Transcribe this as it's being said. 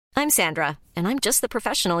I'm Sandra, and I'm just the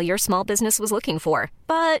professional your small business was looking for.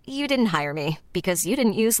 But you didn't hire me because you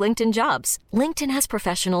didn't use LinkedIn Jobs. LinkedIn has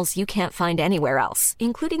professionals you can't find anywhere else,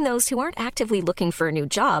 including those who aren't actively looking for a new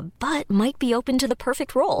job, but might be open to the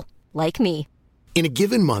perfect role, like me. In a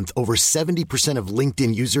given month, over 70% of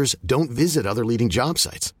LinkedIn users don't visit other leading job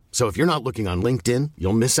sites. So if you're not looking on LinkedIn,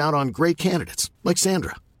 you'll miss out on great candidates like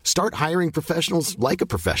Sandra. Start hiring professionals like a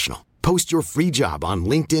professional. Post your free job on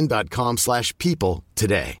linkedin.com/people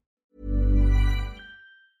today.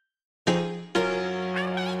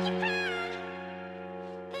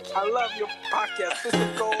 I love your podcast. This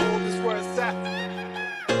is gold. This is where it's at.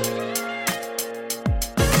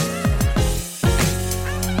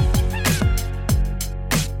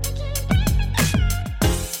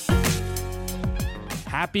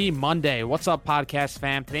 Happy Monday. What's up, podcast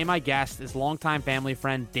fam? Today, my guest is longtime family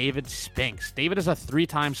friend David Spinks. David is a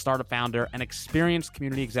 3-time startup founder, an experienced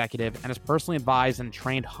community executive, and has personally advised and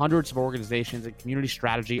trained hundreds of organizations in community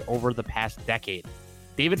strategy over the past decade.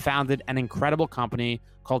 David founded an incredible company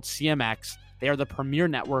called CMX. They are the premier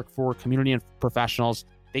network for community and professionals.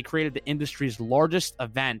 They created the industry's largest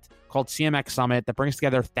event called CMX Summit that brings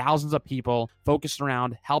together thousands of people focused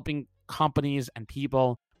around helping companies and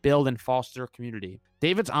people build and foster community.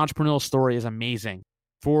 David's entrepreneurial story is amazing.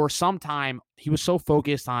 For some time, he was so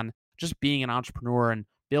focused on just being an entrepreneur and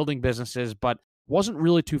building businesses, but wasn't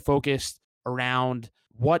really too focused around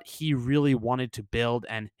what he really wanted to build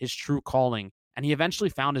and his true calling. And he eventually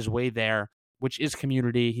found his way there, which is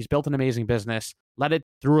community. He's built an amazing business, led it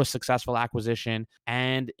through a successful acquisition.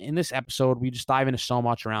 And in this episode, we just dive into so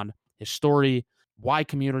much around his story, why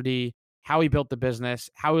community, how he built the business,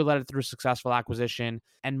 how he led it through a successful acquisition,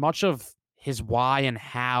 and much of his why and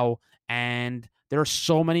how. And there are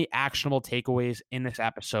so many actionable takeaways in this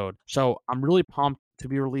episode. So I'm really pumped to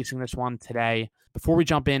be releasing this one today. Before we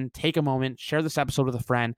jump in, take a moment, share this episode with a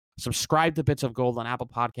friend, subscribe to Bits of Gold on Apple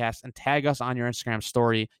Podcasts, and tag us on your Instagram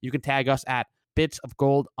story. You can tag us at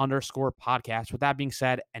bitsofgold_podcast. With that being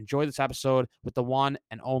said, enjoy this episode with the one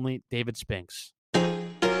and only David Spinks.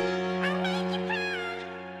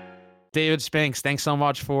 David Spinks, thanks so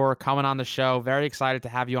much for coming on the show. Very excited to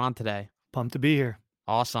have you on today. Pumped to be here.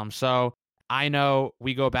 Awesome. So I know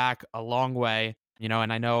we go back a long way,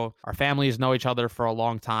 and I know our families know each other for a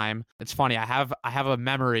long time. It's funny. I have a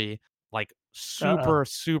memory like super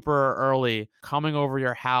early coming over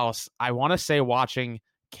your house. I want to say watching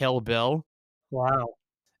Kill Bill. Wow.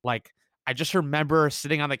 Like I just remember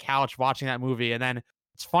sitting on the couch watching that movie. And then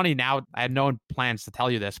it's funny now, I had no plans to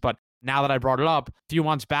tell you this, but now that I brought it up, a few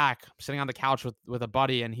months back, I'm sitting on the couch with a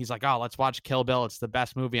buddy and he's like, oh, let's watch Kill Bill. It's the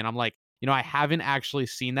best movie. And I'm like, I haven't actually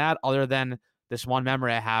seen that other than this one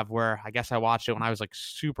memory I have where I guess I watched it when I was like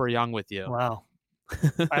super young with you. Wow.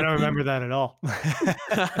 I don't remember that at all.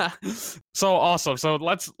 So awesome. So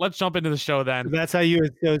let's jump into the show then. That's how you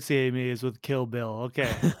associate me, is with Kill Bill. Okay.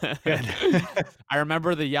 Good. I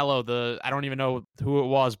remember the yellow, I don't even know who it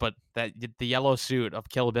was, but the yellow suit of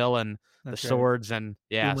Kill Bill and That's the right. swords and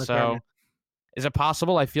yeah. So is it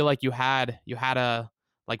possible? I feel like you had a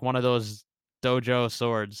like one of those dojo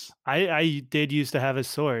swords. I did used to have a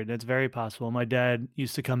sword. That's very possible. My dad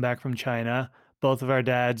used to come back from China. Both of our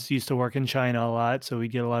dads used to work in China a lot, so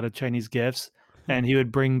we'd get a lot of Chinese gifts. And he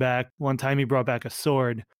would bring back, one time he brought back a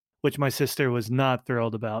sword, which my sister was not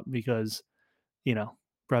thrilled about because,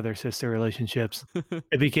 brother-sister relationships.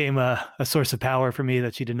 It became a source of power for me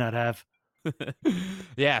that she did not have.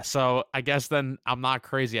 Yeah, so I guess then I'm not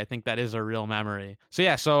crazy. I think that is a real memory. So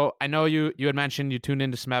yeah, so I know you had mentioned you tuned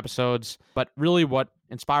into some episodes, but really what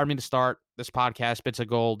inspired me to start this podcast, Bits of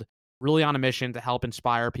Gold, really on a mission to help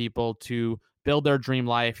inspire people to build their dream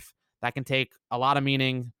life. That can take a lot of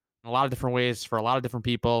meaning in a lot of different ways for a lot of different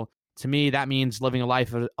people. To me, that means living a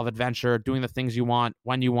life of adventure, doing the things you want,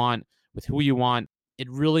 when you want, with who you want. It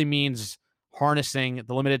really means harnessing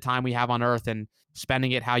the limited time we have on Earth and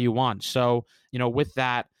spending it how you want. So, with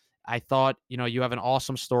that, I thought, you have an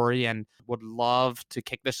awesome story and would love to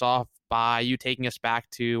kick this off by you taking us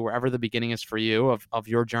back to wherever the beginning is for you of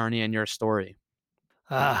your journey and your story.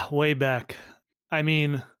 Way back. I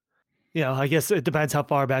mean, I guess it depends how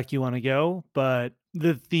far back you want to go, but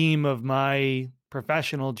the theme of my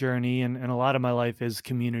professional journey and a lot of my life is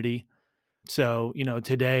community. So,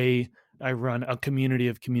 today I run a community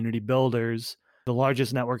of community builders, the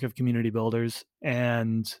largest network of community builders.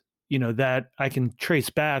 And, that I can trace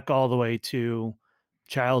back all the way to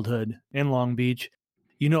childhood in Long Beach.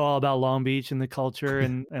 You know all about Long Beach and the culture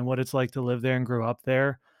and what it's like to live there and grow up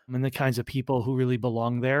there and the kinds of people who really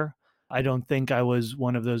belong there. I don't think I was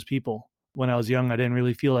one of those people. When I was young, I didn't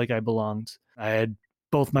really feel like I belonged.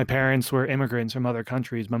 Both my parents were immigrants from other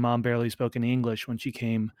countries. My mom barely spoke any English when she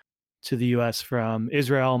came to the US from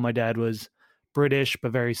Israel. My dad was British,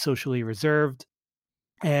 but very socially reserved.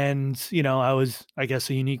 And, I was, I guess,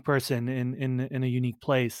 a unique person in a unique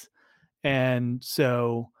place. And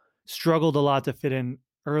so struggled a lot to fit in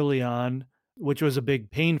early on, which was a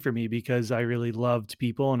big pain for me because I really loved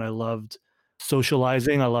people and I loved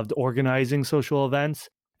socializing. I loved organizing social events.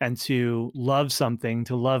 And to love something,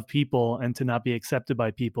 to love people, and to not be accepted by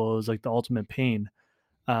people was like the ultimate pain,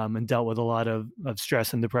 and dealt with a lot of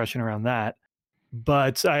stress and depression around that.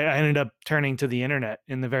 But I ended up turning to the internet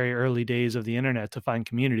in the very early days of the internet to find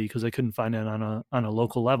community because I couldn't find it on a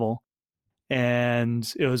local level.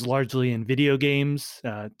 And it was largely in video games.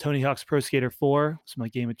 Tony Hawk's Pro Skater 4 was my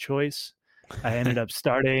game of choice. I ended up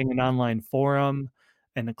starting an online forum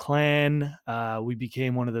and a clan. We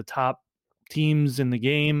became one of the top teams in the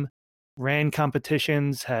game, ran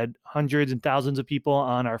competitions, had hundreds and thousands of people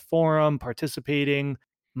on our forum participating,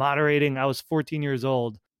 moderating. I was 14 years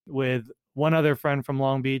old with one other friend from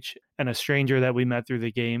Long Beach and a stranger that we met through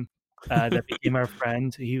the game that became our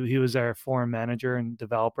friend. He was our forum manager and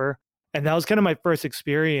developer. And that was kind of my first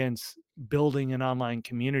experience building an online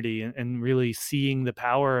community and really seeing the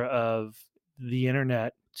power of the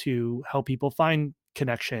internet to help people find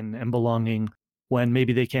connection and belonging when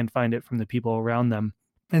maybe they can't find it from the people around them.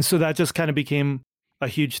 And so that just kind of became a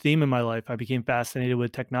huge theme in my life. I became fascinated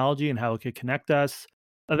with technology and how it could connect us.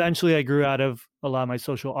 Eventually, I grew out of a lot of my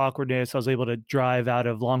social awkwardness. I was able to drive out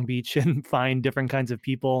of Long Beach and find different kinds of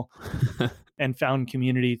people and found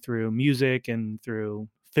community through music and through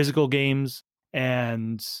physical games,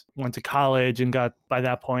 and went to college and by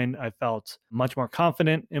that point, I felt much more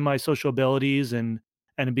confident in my social abilities and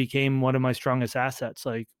it became one of my strongest assets.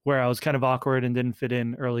 Like where I was kind of awkward and didn't fit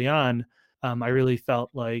in early on, I really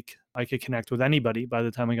felt like I could connect with anybody by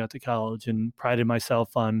the time I got to college and prided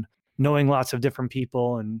myself on knowing lots of different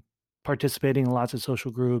people and participating in lots of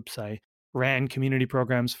social groups. I ran community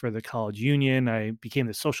programs for the college union. I became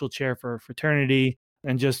the social chair for a fraternity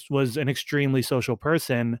and just was an extremely social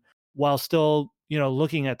person while still,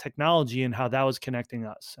 looking at technology and how that was connecting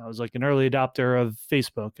us. I was like an early adopter of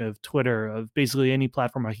Facebook, of Twitter, of basically any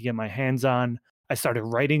platform I could get my hands on. I started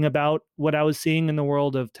writing about what I was seeing in the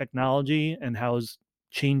world of technology and how it was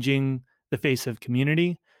changing the face of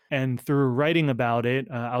community. And through writing about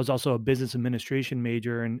it, I was also a business administration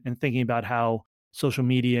major and thinking about how social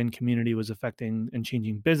media and community was affecting and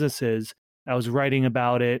changing businesses. I was writing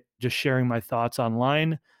about it, just sharing my thoughts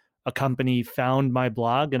online. A company found my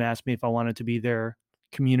blog and asked me if I wanted to be their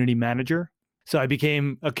community manager. So I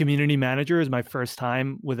became a community manager. It was my first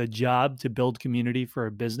time with a job to build community for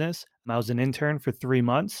a business. I was an intern for 3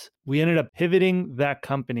 months. We ended up pivoting that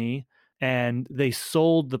company and they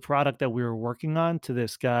sold the product that we were working on to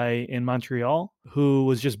this guy in Montreal who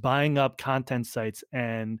was just buying up content sites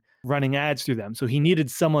and running ads through them. So he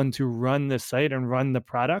needed someone to run the site and run the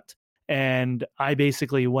product. And I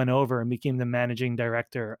basically went over and became the managing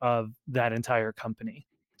director of that entire company.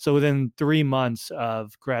 So within 3 months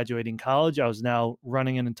of graduating college, I was now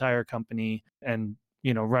running an entire company and,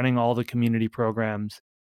 running all the community programs.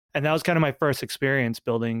 And that was kind of my first experience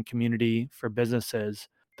building community for businesses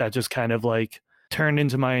that just kind of like turned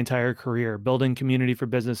into my entire career, building community for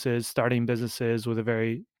businesses, starting businesses with a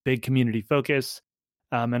very big community focus.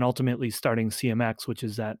 And ultimately starting CMX, which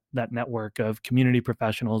is that network of community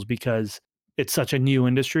professionals, because it's such a new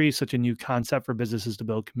industry, such a new concept for businesses to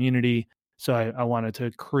build community. So I wanted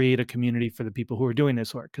to create a community for the people who are doing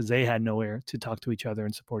this work because they had nowhere to talk to each other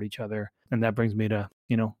and support each other. And that brings me to,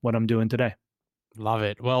 what I'm doing today. Love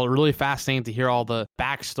it. Well, really fascinating to hear all the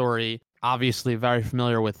backstory. Obviously very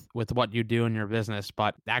familiar with what you do in your business,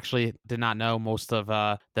 but actually did not know most of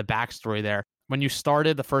the backstory there. When you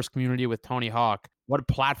started the first community with Tony Hawk, what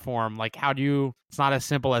platform, like it's not as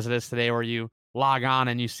simple as it is today where you log on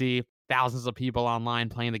and you see thousands of people online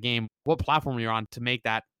playing the game. What platform were you on to make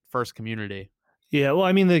that first community? Yeah, well,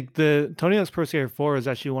 I mean, the Tony Hawk's Pro Skater 4 is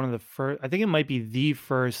actually one of the first, I think it might be the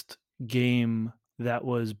first game that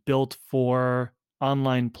was built for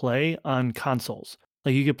online play on consoles.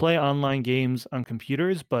 Like you could play online games on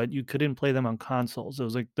computers, but you couldn't play them on consoles. It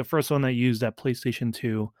was like the first one that used that PlayStation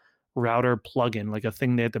 2 router plugin, like a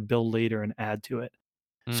thing they had to build later and add to it.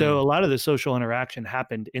 So a lot of the social interaction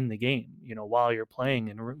happened in the game, while you're playing.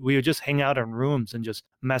 And we would just hang out in rooms and just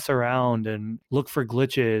mess around and look for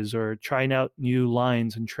glitches or trying out new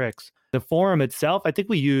lines and tricks. The forum itself, I think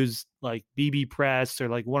we used like BB Press or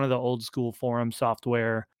like one of the old school forum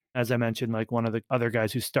software. As I mentioned, like one of the other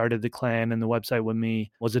guys who started the clan and the website with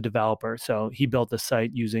me was a developer. So he built the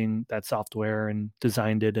site using that software and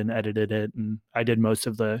designed it and edited it. And I did most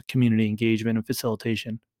of the community engagement and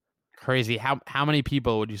facilitation. Crazy. How many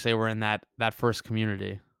people would you say were in that first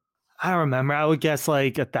community? I don't remember. I would guess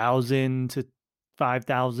like 1,000 to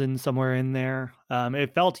 5,000, somewhere in there.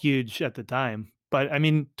 It felt huge at the time, but I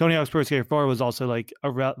mean, Tony Hawk's Pro Skater 4 was also like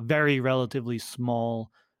a very relatively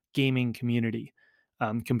small gaming community,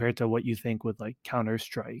 compared to what you think with like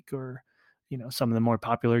Counter-Strike or, some of the more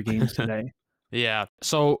popular games today. Yeah.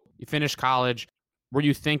 So you finished college. Were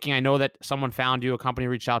you thinking, I know that someone found you, a company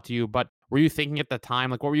reached out to you, but were you thinking at the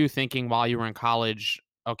time, like what were you thinking while you were in college?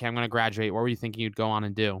 Okay, I'm going to graduate. What were you thinking you'd go on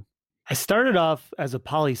and do? I started off as a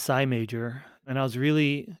poli-sci major, and I was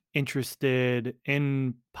really interested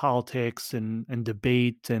in politics and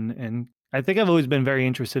debate, and I think I've always been very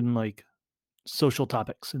interested in like social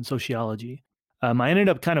topics and sociology. I ended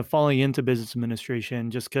up kind of falling into business administration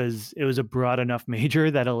just because it was a broad enough major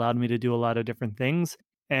that allowed me to do a lot of different things.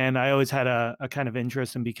 And I always had a kind of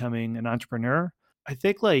interest in becoming an entrepreneur. I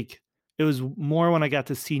think like it was more when I got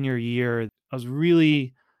to senior year, I was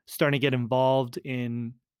really starting to get involved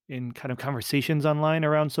in kind of conversations online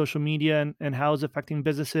around social media and how it's affecting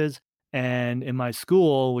businesses. And in my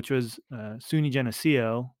school, which was SUNY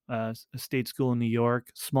Geneseo, a state school in New York,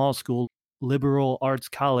 small school, liberal arts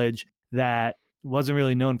college that wasn't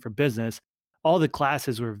really known for business, all the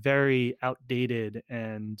classes were very outdated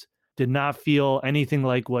and did not feel anything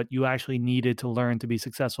like what you actually needed to learn to be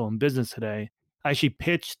successful in business today. I actually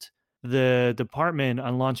pitched the department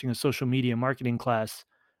on launching a social media marketing class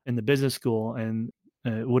in the business school, and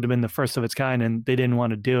it would have been the first of its kind, and they didn't want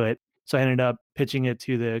to do it. So I ended up pitching it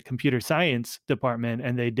to the computer science department,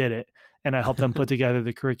 and they did it. And I helped them put together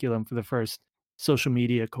the curriculum for the first social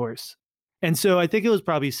media course. And so I think it was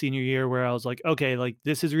probably senior year where I was like, okay, like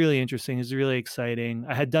this is really interesting. This is really exciting.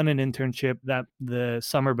 I had done an internship that the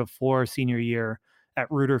summer before senior year at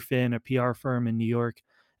Ruderfin, a PR firm in New York.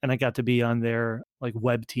 And I got to be on their like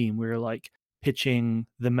web team. We were like pitching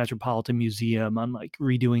the Metropolitan Museum on like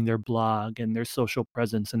redoing their blog and their social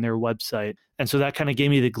presence and their website. And so that kind of gave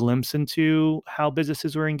me the glimpse into how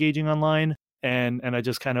businesses were engaging online. And I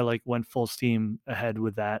just kind of like went full steam ahead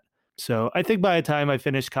with that. So I think by the time I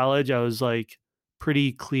finished college, I was like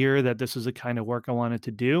pretty clear that this was the kind of work I wanted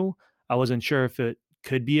to do. I wasn't sure if it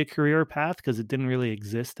could be a career path because it didn't really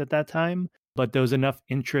exist at that time, but there was enough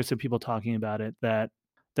interest of people talking about it that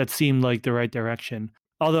seemed like the right direction.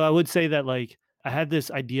 Although I would say that like I had this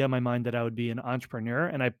idea in my mind that I would be an entrepreneur,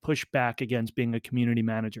 and I pushed back against being a community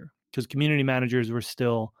manager because community managers were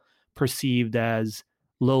still perceived as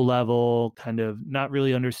low level, kind of not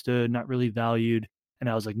really understood, not really valued. And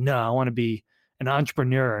I was like, no, I want to be an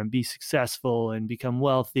entrepreneur and be successful and become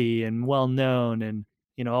wealthy and well known and,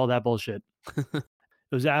 all that bullshit. It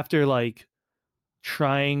was after like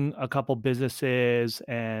trying a couple businesses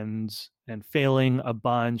and failing a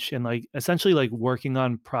bunch and like essentially like working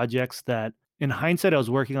on projects that in hindsight I was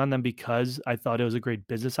working on them because I thought it was a great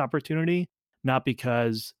business opportunity, not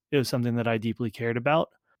because it was something that I deeply cared about.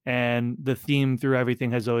 And the theme through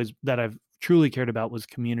everything has always that I've truly cared about was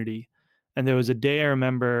community. And there was a day I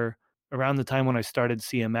remember around the time when I started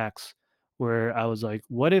CMX where I was like,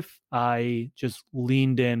 what if I just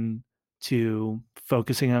leaned in to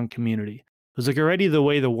focusing on community? It was like already the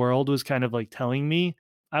way the world was kind of like telling me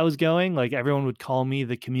I was going, like everyone would call me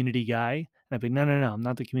the community guy. And I'd be, no, I'm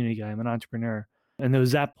not the community guy. I'm an entrepreneur. And there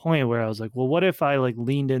was that point where I was like, well, what if I like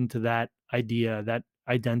leaned into that idea, that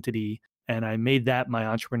identity, and I made that my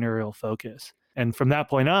entrepreneurial focus? And from that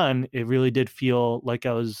point on, it really did feel like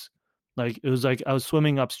it was like I was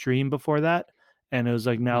swimming upstream before that. And it was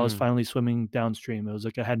like now I was finally swimming downstream. It was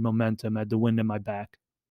like I had momentum, I had the wind in my back.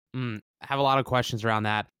 I have a lot of questions around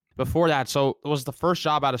that. Before that, so was the first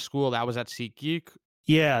job out of school that was at SeatGeek?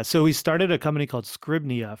 Yeah, so we started a company called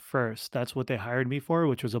Scribnia first. That's what they hired me for,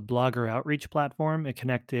 which was a blogger outreach platform. It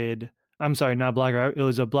connected, I'm sorry, not blogger, it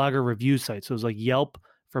was a blogger review site. So it was like Yelp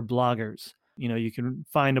for bloggers. You can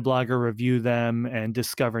find a blogger, review them, and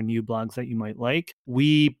discover new blogs that you might like.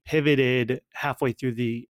 We pivoted halfway through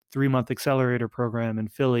the 3-month accelerator program in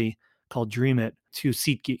Philly called Dream It to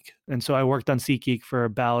SeatGeek. And so I worked on SeatGeek for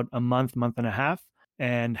about a month and a half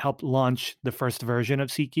and helped launch the first version of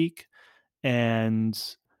SeatGeek.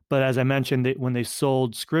 But as I mentioned, when they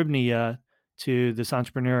sold Scribnia to this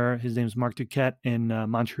entrepreneur, his name's Mark Duquette in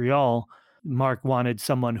Montreal, Mark wanted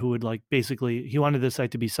someone who would like basically, he wanted the site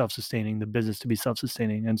to be self-sustaining, the business to be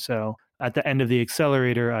self-sustaining. And so at the end of the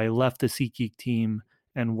accelerator, I left the SeatGeek team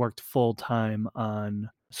and worked full time on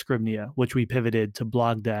Scribnia, which we pivoted to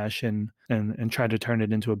Blogdash and tried to turn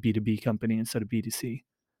it into a B2B company instead of B2C.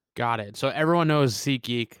 Got it. So everyone knows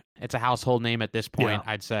SeatGeek. It's a household name at this point,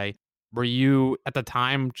 yeah. I'd say. Were you at the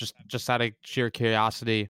time, just out of sheer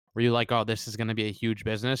curiosity, were you like, oh, this is going to be a huge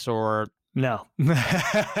business, or? No,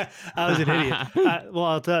 I was an idiot. Well,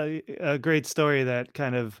 I'll tell you a great story that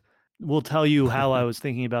kind of will tell you how I was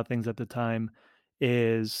thinking about things at the time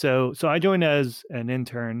is so I joined as an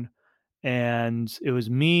intern, and it was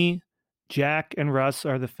me, Jack and Russ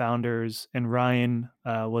are the founders, and Ryan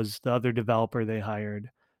was the other developer they hired.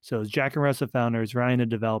 So it was Jack and Russ the founders, Ryan a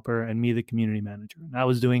developer, and me the community manager. And I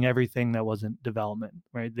was doing everything that wasn't development,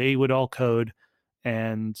 right? They would all code,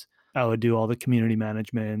 and I would do all the community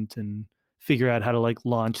management and figure out how to like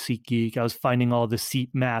launch SeatGeek. I was finding all the seat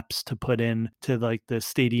maps to put in to like the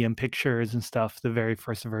stadium pictures and stuff, the very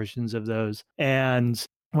first versions of those. And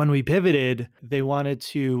when we pivoted, they wanted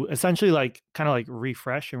to essentially like kind of like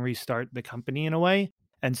refresh and restart the company in a way.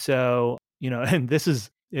 And so, and this is,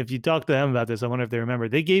 if you talk to them about this, I wonder if they remember,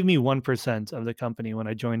 they gave me 1% of the company when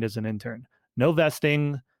I joined as an intern. No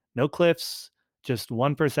vesting, no cliffs, just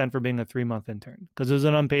 1% for being a 3-month intern because it was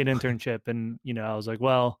an unpaid internship. And, I was like,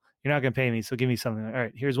 well, you're not going to pay me, so give me something. All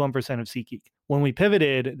right, here's 1% of SeatGeek. When we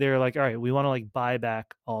pivoted, they were like, all right, we want to like buy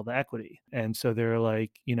back all the equity. And so they're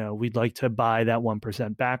like, we'd like to buy that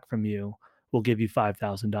 1% back from you. We'll give you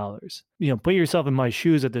 $5,000. Put yourself in my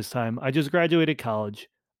shoes at this time. I just graduated college.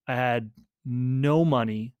 I had no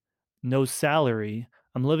money, no salary.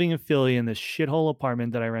 I'm living in Philly in this shithole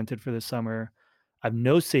apartment that I rented for the summer. I have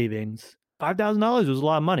no savings. $5,000 was a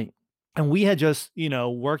lot of money. And we had just,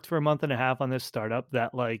 worked for a month and a half on this startup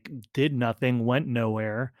that like did nothing, went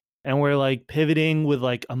nowhere. And we're like pivoting with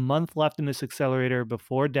like a month left in this accelerator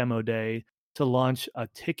before demo day to launch a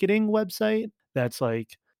ticketing website that's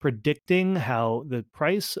like predicting how the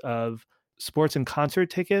price of sports and concert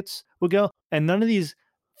tickets would go. And none of these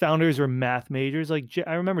founders were math majors. Like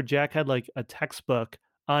I remember Jack had like a textbook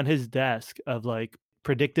on his desk of like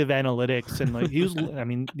predictive analytics, and like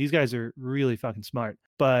these guys are really fucking smart,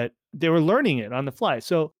 but they were learning it on the fly.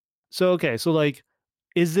 So okay, so like,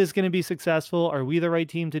 is this going to be successful? Are we the right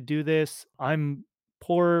team to do this? I'm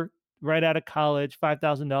poor, right out of college,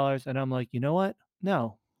 $5,000, and I'm like, you know what?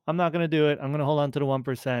 No, I'm not going to do it. I'm going to hold on to the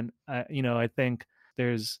 1%. I think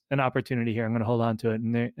there's an opportunity here. I'm going to hold on to it.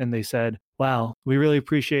 And they said, wow, we really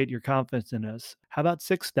appreciate your confidence in us. How about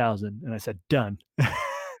 6,000? And I said, done.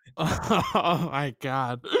 Oh my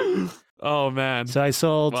God. Oh man. So I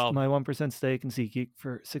sold my 1% stake in SeatGeek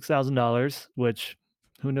for $6,000, which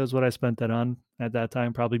who knows what I spent that on at that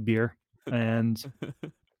time, probably beer. And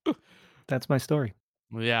that's my story.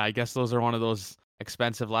 Well, yeah, I guess those are one of those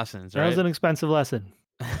expensive lessons, right? That was an expensive lesson.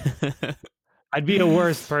 I'd be a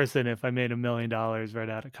worse person if I made $1 million right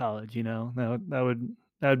out of college, that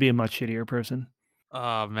would be a much shittier person.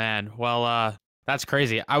 Oh man. Well, that's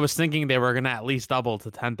crazy. I was thinking they were going to at least double to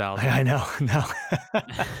 10,000. I know. No.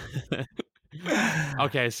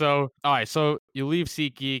 Okay. So, all right. So you leave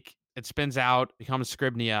SeatGeek, it spins out, becomes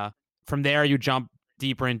Scribnia. From there, you jump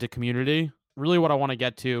deeper into community. Really what I want to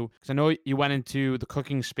get to, because I know you went into the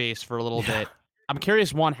cooking space for a little bit. I'm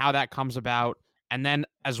curious, one, how that comes about. And then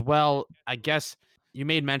as well, I guess you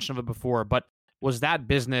made mention of it before, but was that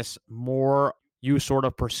business more you sort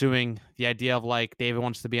of pursuing the idea of like David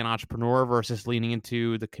wants to be an entrepreneur versus leaning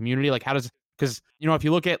into the community? Like because if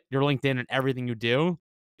you look at your LinkedIn and everything you do,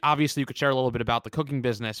 obviously you could share a little bit about the cooking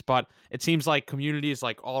business, but it seems like community is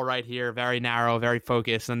like all right here, very narrow, very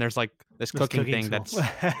focused. And there's like this cooking thing that's,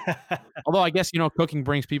 although I guess, cooking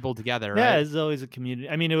brings people together, right? Yeah, it's always a community.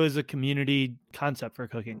 I mean, it was a community concept for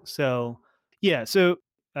cooking. So yeah, so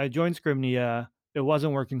I joined Scribnia. It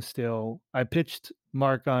wasn't working still. I pitched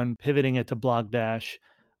Mark on pivoting it to BlogDash,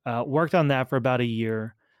 worked on that for about a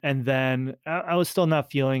year. And then I was still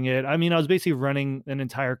not feeling it. I mean, I was basically running an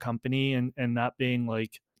entire company and not being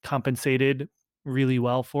like compensated really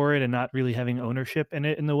well for it and not really having ownership in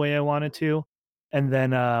it in the way I wanted to. And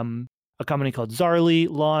then a company called Zarly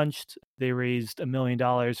launched. They raised $1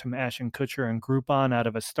 million from Ashton Kutcher and Groupon out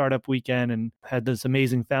of a startup weekend and had this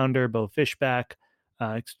amazing founder, Bo Fishback,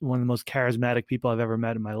 one of the most charismatic people I've ever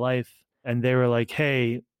met in my life. And they were like,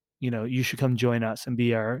 hey, you should come join us and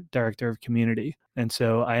be our director of community. And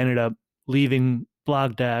so I ended up leaving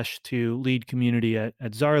BlogDash to lead community at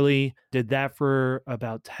Zarly. Did that for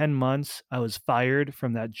about 10 months. I was fired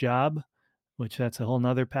from that job, which that's a whole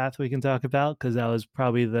nother path we can talk about, because that was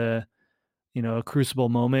probably a crucible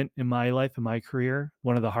moment in my life, in my career.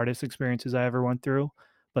 One of the hardest experiences I ever went through,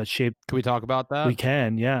 but shaped. Can we talk about that? We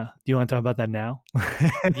can, yeah. Do you want to talk about that now?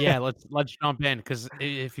 Yeah, let's jump in, because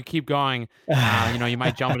if you keep going, you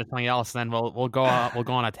might jump into something else, and then we'll go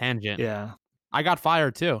on a tangent. Yeah, I got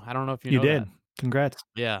fired too. I don't know if you know did. That. Congrats.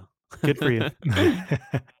 Yeah, good for you.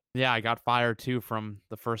 Yeah, I got fired too from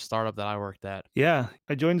the first startup that I worked at. Yeah,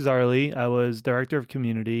 I joined Zarly. I was director of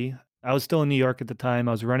community. I was still in New York at the time.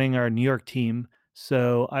 I was running our New York team,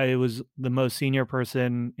 so I was the most senior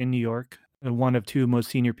person in New York. one of two most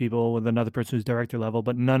senior people with another person who's director level,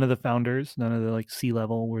 but none of the founders, none of the like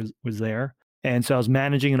C-level was there. And so I was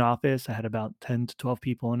managing an office. I had about 10 to 12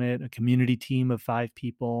 people in it, a community team of 5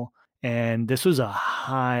 people. And this was a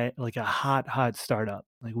hot startup.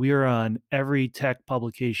 Like we were on every tech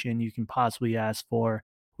publication you can possibly ask for.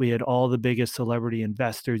 We had all the biggest celebrity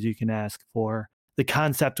investors you can ask for. The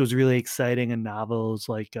concept was really exciting and novel. It was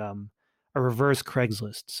like a reverse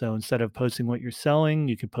Craigslist. So instead of posting what you're selling,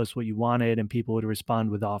 you could post what you wanted and people would respond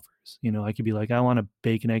with offers. You know, I could be like, I want a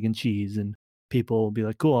bacon, egg, and cheese. And people will be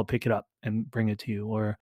like, cool, I'll pick it up and bring it to you.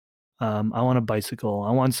 Or I want a bicycle.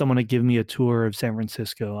 I want someone to give me a tour of San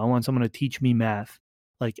Francisco. I want someone to teach me math.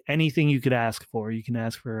 Like anything you could ask for, you can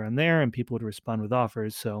ask for on there and people would respond with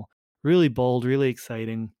offers. So really bold, really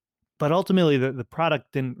exciting. But ultimately, the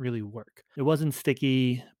product didn't really work. It wasn't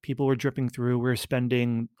sticky. People were dripping through. We were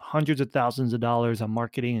spending hundreds of thousands of dollars on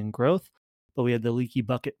marketing and growth, but we had the leaky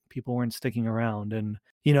bucket. People weren't sticking around. And,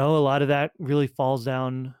 you know, a lot of that really falls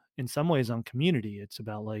down in some ways on community. It's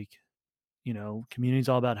about like, you know, community is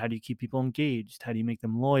all about how do you keep people engaged? How do you make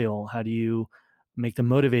them loyal? How do you make them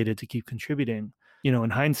motivated to keep contributing? You know,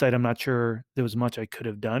 in hindsight, I'm not sure there was much I could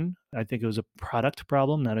have done. I think it was a product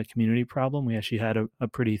problem, not a community problem. We actually had a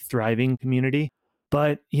pretty thriving community.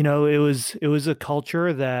 But, you know, it was a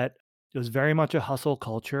culture that it was very much a hustle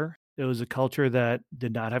culture. It was a culture that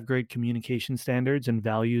did not have great communication standards and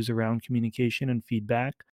values around communication and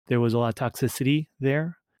feedback. There was a lot of toxicity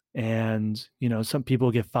there. And, you know, some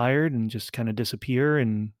people get fired and just kind of disappear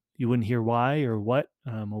and you wouldn't hear why or what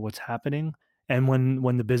or what's happening. And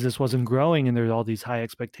when the business wasn't growing and there's all these high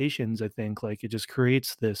expectations, I think like it just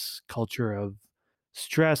creates this culture of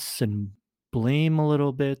stress and blame a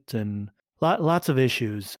little bit and lots of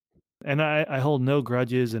issues. And I hold no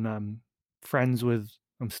grudges and I'm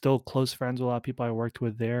still close friends with a lot of people I worked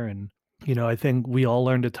with there. And, you know, I think we all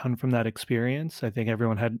learned a ton from that experience. I think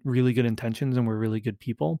everyone had really good intentions and were really good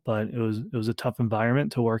people, but it was a tough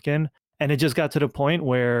environment to work in. And it just got to the point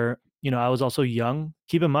where, you know, I was also young.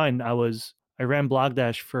 Keep in mind, I ran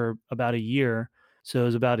Blogdash for about a year. So it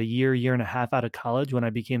was about a year and a half out of college when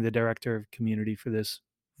I became the director of community for this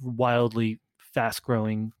wildly fast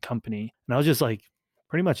growing company. And I was just like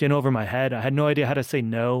pretty much in over my head. I had no idea how to say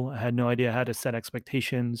no. I had no idea how to set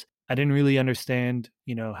expectations. I didn't really understand,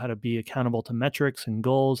 you know, how to be accountable to metrics and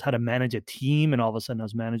goals, how to manage a team. And all of a sudden I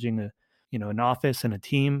was managing an office and a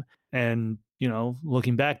team. And, you know,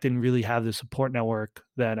 looking back, didn't really have the support network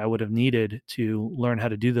that I would have needed to learn how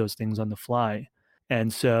to do those things on the fly.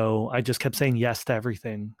 And so I just kept saying yes to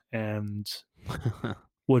everything and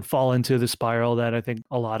would fall into the spiral that I think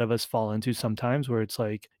a lot of us fall into sometimes, where it's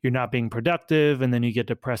like you're not being productive and then you get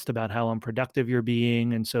depressed about how unproductive you're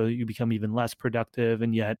being. And so you become even less productive,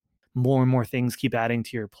 and yet more and more things keep adding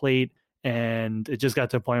to your plate. And it just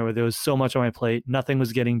got to a point where there was so much on my plate. Nothing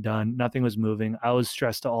was getting done. Nothing was moving. I was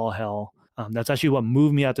stressed to all hell. That's actually what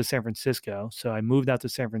moved me out to San Francisco. So I moved out to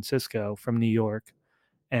San Francisco from New York.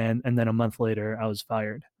 And then a month later, I was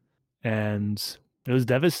fired. And it was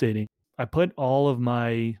devastating. I put all of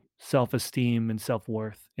my self-esteem and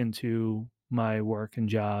self-worth into my work and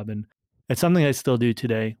job. And it's something I still do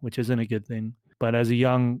today, which isn't a good thing. But as a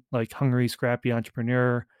young, like hungry, scrappy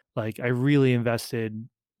entrepreneur, like I really invested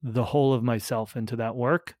the whole of myself into that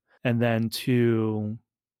work. And then to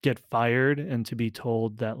get fired and to be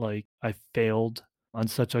told that like I failed on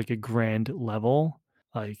such like a grand level,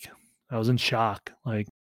 like I was in shock. Like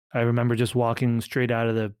I remember just walking straight out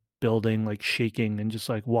of the building, like shaking, and just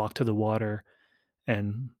like walked to the water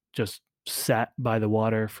and just sat by the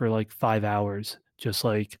water for like 5 hours, just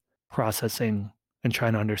like processing and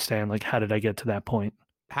trying to understand like how did I get to that point?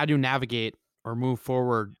 How do you navigate or move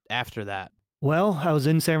forward after that? Well, I was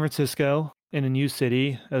in San Francisco in a new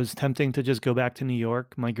city. I was tempting to just go back to New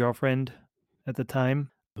York. My girlfriend at the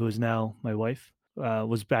time, who is now my wife,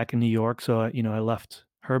 was back in New York. So, I left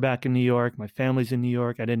her back in New York. My family's in New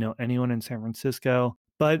York. I didn't know anyone in San Francisco,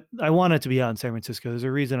 but I wanted to be out in San Francisco. There's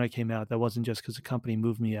a reason I came out. That wasn't just because the company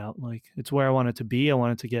moved me out. Like, it's where I wanted to be. I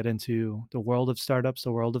wanted to get into the world of startups,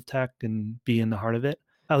 the world of tech, and be in the heart of it.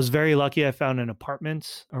 I was very lucky. I found an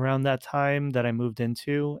apartment around that time that I moved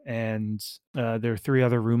into, and there are 3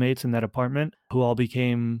 other roommates in that apartment who all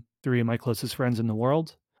became 3 of my closest friends in the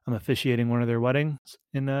world. I'm officiating one of their weddings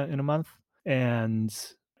in a month. And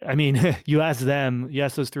I mean, you ask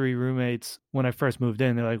those 3 roommates when I first moved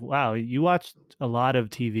in, they're like, wow, you watched a lot of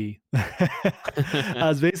TV. I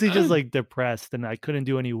was basically just like depressed and I couldn't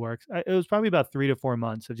do any work. It was probably about 3 to 4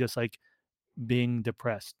 months of just like being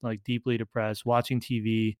depressed, like deeply depressed, watching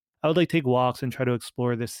TV. I would like take walks and try to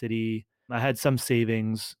explore the city. I had some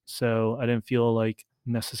savings, so I didn't feel like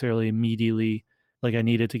necessarily immediately like I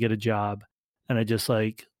needed to get a job. And I just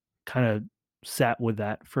like kind of sat with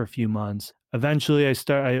that for a few months. Eventually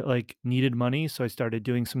I like needed money, so I started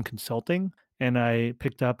doing some consulting, and I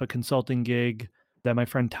picked up a consulting gig that my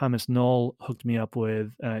friend Thomas Knoll hooked me up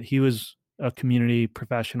with. He was a community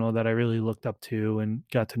professional that I really looked up to and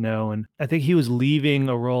got to know. And I think he was leaving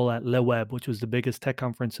a role at Le Web, which was the biggest tech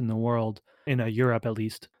conference in the world, in Europe at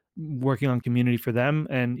least, working on community for them.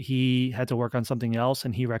 And he had to work on something else,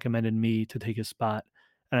 and he recommended me to take his spot.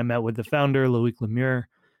 And I met with the founder, Loic Lemure.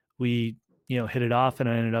 We, hit it off, and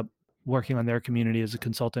I ended up working on their community as a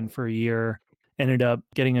consultant for a year. Ended up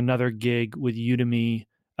getting another gig with Udemy,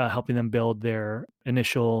 helping them build their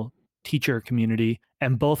initial teacher community.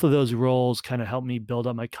 And both of those roles kind of helped me build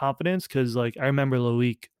up my confidence, because like I remember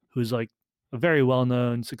Loic, who's like a very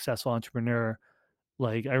well-known, successful entrepreneur.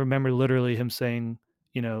 Like I remember literally him saying,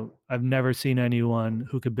 I've never seen anyone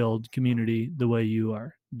who could build community the way you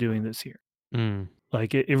are doing this here.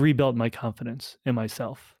 Like it rebuilt my confidence in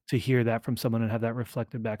myself to hear that from someone and have that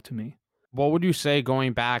reflected back to me. What would you say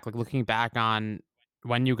going back, like looking back on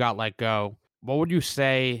when you got let go, what would you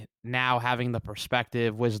say now, having the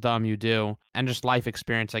perspective, wisdom you do, and just life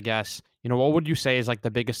experience, I guess, what would you say is like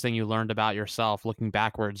the biggest thing you learned about yourself looking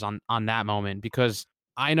backwards on that moment? Because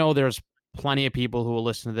I know there's plenty of people who will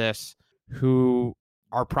listen to this who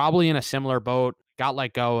are probably in a similar boat, got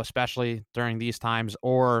let go, especially during these times,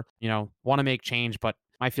 or, want to make change, but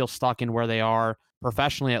might feel stuck in where they are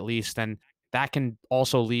professionally at least. And that can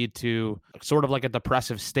also lead to sort of like a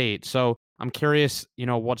depressive state. So I'm curious,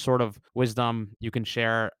 what sort of wisdom you can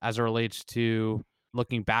share as it relates to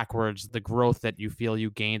looking backwards, the growth that you feel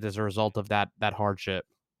you gained as a result of that hardship.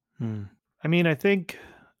 I mean, I think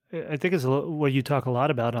it's what you talk a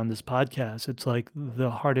lot about on this podcast. It's like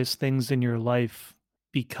the hardest things in your life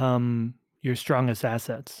become your strongest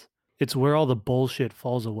assets. It's where all the bullshit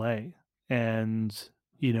falls away. And,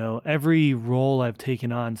 every role I've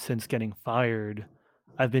taken on since getting fired,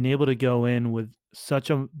 I've been able to go in with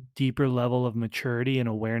such a deeper level of maturity and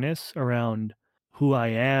awareness around who I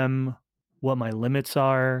am, what my limits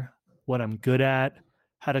are, what I'm good at,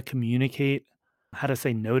 how to communicate, how to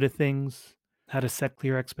say no to things, how to set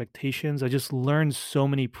clear expectations. I just learned so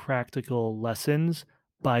many practical lessons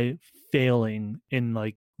by failing in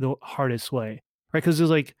like the hardest way, right? Because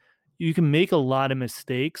there's like, you can make a lot of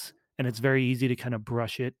mistakes, and it's very easy to kind of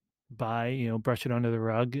brush it under the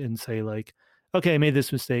rug and say like, okay, I made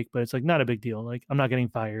this mistake, but it's like not a big deal. Like I'm not getting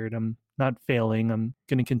fired. I'm not failing. I'm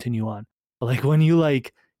going to continue on. But like when you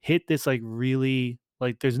like hit this like really,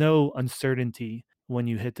 like there's no uncertainty when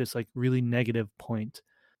you hit this like really negative point.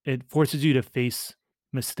 It forces you to face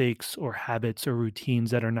mistakes or habits or routines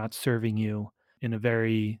that are not serving you in a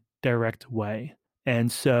very direct way.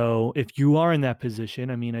 And so if you are in that position,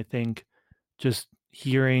 I mean, I think just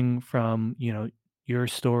hearing from, your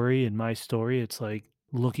story and my story, it's like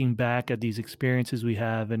looking back at these experiences we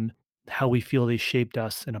have and how we feel they shaped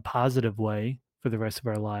us in a positive way for the rest of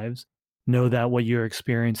our lives. Know that what you're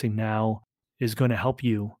experiencing now is going to help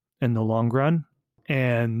you in the long run.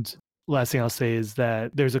 And last thing I'll say is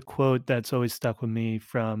that there's a quote that's always stuck with me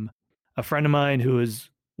from a friend of mine who is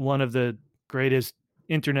one of the greatest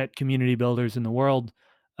internet community builders in the world,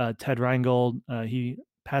 Ted Reingold. He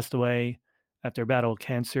passed away after a battle with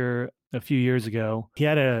cancer a few years ago. He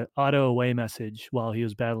had an auto away message while he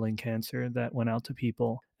was battling cancer that went out to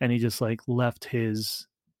people, and he just like left his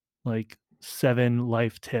like 7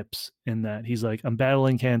 life tips in that. He's like, I'm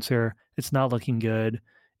battling cancer. It's not looking good.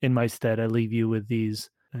 In my stead, I leave you with these,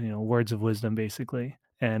 words of wisdom, basically.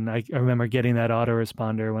 And I remember getting that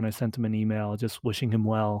autoresponder when I sent him an email, just wishing him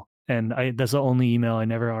well. And that's the only email I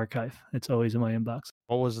never archive. It's always in my inbox.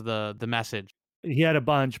 What was the message? He had a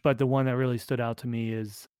bunch, but the one that really stood out to me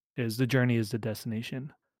is the journey is the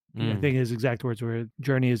destination. I think his exact words were,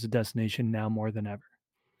 journey is the destination now more than ever.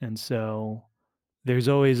 And so there's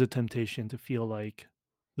always a temptation to feel like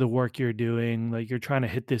the work you're doing, like you're trying to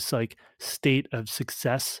hit this like state of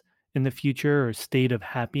success in the future or state of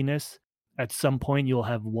happiness. At some point you'll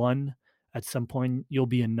have won. At some point you'll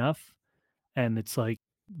be enough. And it's like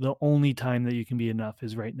the only time that you can be enough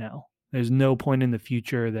is right now. There's no point in the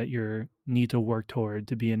future that you need to work toward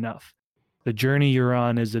to be enough. The journey you're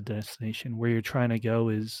on is the destination. Where you're trying to go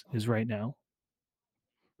is right now.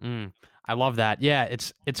 I love that. Yeah,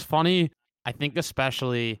 it's funny. I think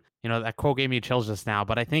especially, that quote gave me chills just now,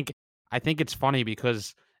 but I think it's funny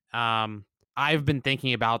because I've been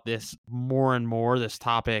thinking about this more and more, this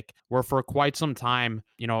topic, where for quite some time,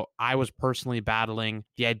 I was personally battling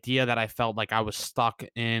the idea that I felt like I was stuck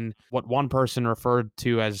in what one person referred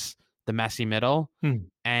to as the messy middle.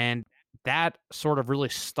 And that sort of really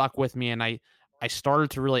stuck with me. And I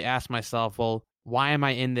started to really ask myself, well, why am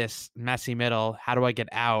I in this messy middle? How do I get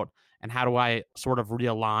out? And how do I sort of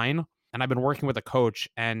realign? And I've been working with a coach,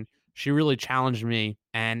 and she really challenged me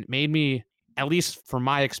and made me, at least from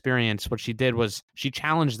my experience, what she did was she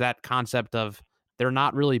challenged that concept of there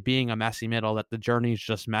not really being a messy middle, that the journey is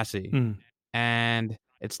just messy. Mm, And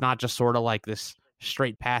it's not just sort of like this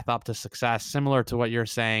straight path up to success, similar to what you're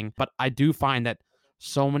saying. But I do find that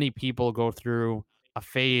so many people go through a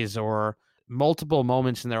phase or multiple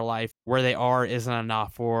moments in their life where they are isn't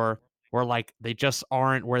enough, or where like they just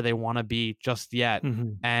aren't where they want to be just yet.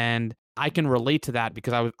 mhm. And I can relate to that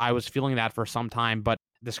because I was feeling that for some time. But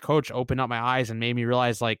this coach opened up my eyes and made me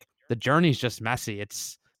realize like the journey's just messy.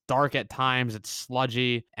 It's dark at times, it's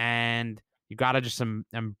sludgy, and you got to just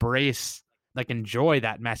embrace, like, enjoy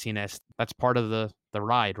that messiness. That's part of the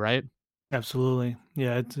ride, right? Absolutely.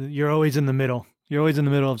 Yeah, you're always in the middle. You're always in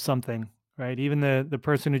the middle of something, right? Even the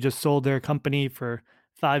person who just sold their company for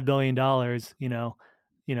 $5 billion,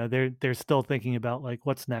 they're still thinking about like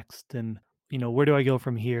what's next, and where do I go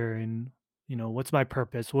from here, and what's my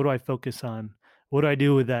purpose? What do I focus on? What do I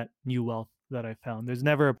do with that new wealth that I found? There's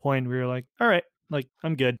never a point where you're like, all right, like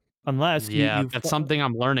I'm good, unless you Yeah, you that's something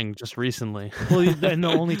I'm learning just recently. well, then the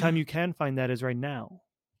only time you can find that is right now.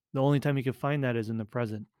 The only time you can find that is in the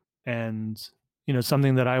present. And,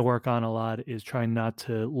 something that I work on a lot is trying not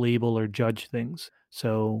to label or judge things.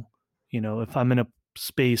 So, if I'm in a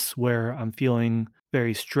space where I'm feeling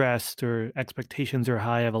very stressed or expectations are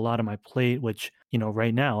high, I have a lot on my plate, which,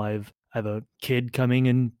 right now I have a kid coming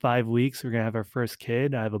in 5 weeks. We're going to have our first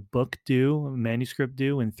kid. I have a book due, a manuscript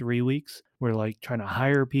due in 3 weeks. We're like trying to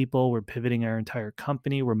hire people. We're pivoting our entire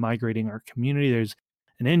company. We're migrating our community. There's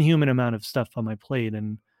an inhuman amount of stuff on my plate.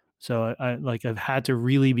 And so I've had to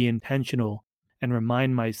really be intentional and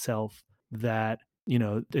remind myself that,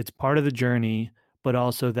 it's part of the journey, but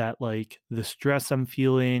also that like the stress I'm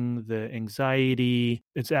feeling, the anxiety,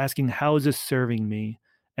 it's asking, how is this serving me?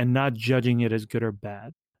 And not judging it as good or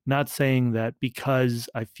bad. Not saying that because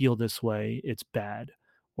I feel this way, it's bad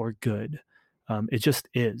or good. It just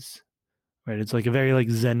is, right? It's like a very like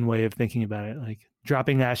Zen way of thinking about it. Like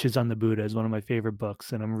Dropping Ashes on the Buddha is one of my favorite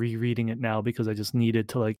books, and I'm rereading it now because I just needed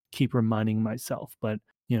to like keep reminding myself. But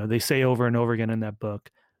they say over and over again in that book,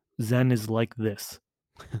 Zen is like this,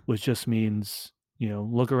 which just means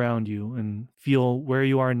look around you and feel where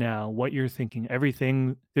you are now, what you're thinking,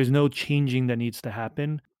 everything. There's no changing that needs to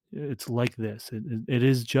happen. It's like this. It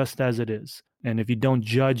is just as it is. And if you don't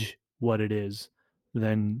judge what it is,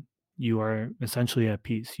 then you are essentially at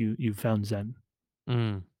peace. You've found Zen.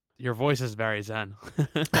 Mm. Your voice is very zen.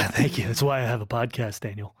 Thank you. That's why I have a podcast,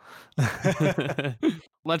 Daniel.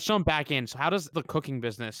 Let's jump back in. So how does the cooking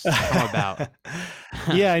business come about?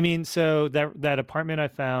 Yeah, I mean, so that apartment I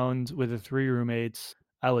found with the 3 roommates,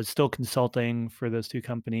 I was still consulting for those 2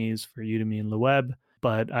 companies, for Udemy and LeWeb,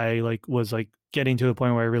 but I was getting to the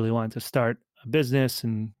point where I really wanted to start a business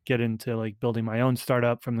and get into like building my own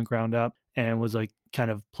startup from the ground up, and was like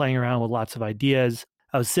kind of playing around with lots of ideas.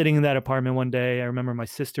 I was sitting in that apartment one day. I remember my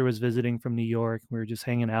sister was visiting from New York. We were just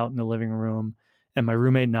hanging out in the living room, and my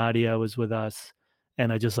roommate Nadia was with us.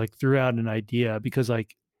 And I just like threw out an idea because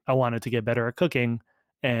like I wanted to get better at cooking,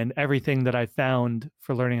 and everything that I found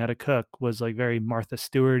for learning how to cook was like very Martha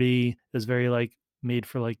Stewart-y. It was very like made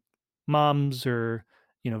for like moms, or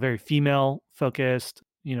very female focused,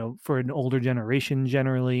 for an older generation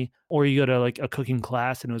generally. Or you go to like a cooking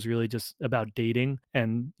class and it was really just about dating,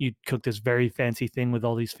 and you cook this very fancy thing with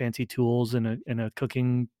all these fancy tools in a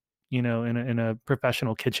cooking, in a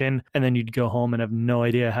professional kitchen, and then you'd go home and have no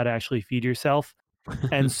idea how to actually feed yourself.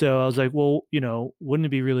 And so I was like, well, wouldn't it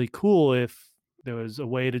be really cool if there was a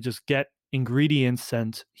way to just get ingredients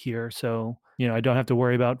sent here? So, I don't have to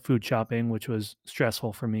worry about food shopping, which was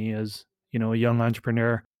stressful for me as, a young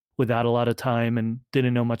entrepreneur without a lot of time and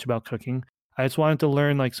didn't know much about cooking. I just wanted to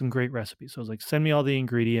learn like some great recipes. So I was like, send me all the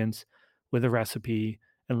ingredients with a recipe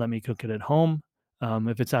and let me cook it at home.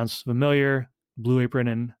 If it sounds familiar, Blue Apron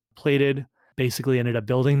and Plated basically ended up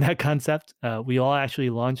building that concept. We all actually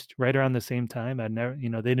launched right around the same time. I'd never,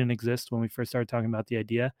 they didn't exist when we first started talking about the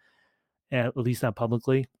idea, at least not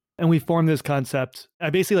publicly. And we formed this concept. I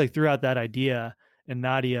basically like threw out that idea, and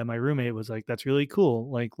Nadia, my roommate, was like, that's really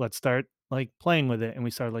cool. Like, let's start like playing with it. And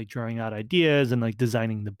we started like drawing out ideas and like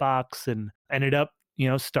designing the box, and ended up,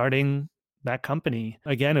 starting that company.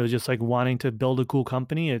 Again, it was just like wanting to build a cool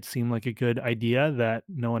company. It seemed like a good idea that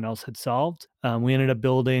no one else had solved. We ended up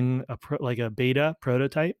building a beta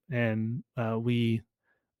prototype, and we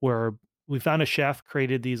found a chef,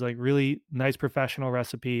 created these like really nice professional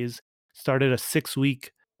recipes, started a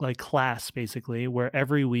 6-week like class basically, where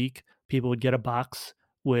every week people would get a box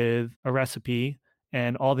with a recipe,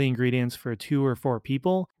 and all the ingredients for 2 or 4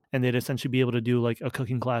 people. And they'd essentially be able to do like a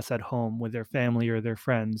cooking class at home with their family or their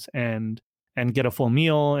friends and get a full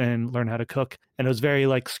meal and learn how to cook. And it was very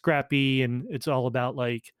like scrappy, and it's all about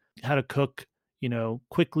like how to cook,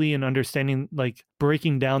 quickly, and understanding, like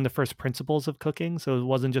breaking down the first principles of cooking. So it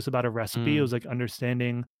wasn't just about a recipe. It was like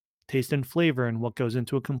understanding taste and flavor and what goes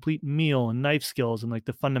into a complete meal, and knife skills and like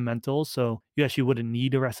the fundamentals. So you actually wouldn't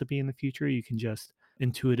need a recipe in the future. You can just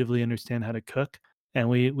intuitively understand how to cook. And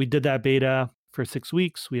we did that beta for 6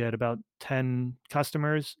 weeks. We had about 10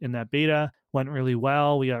 customers in that beta. Went really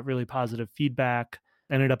well. We got really positive feedback.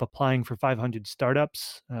 Ended up applying for 500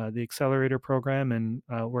 startups, the accelerator program, and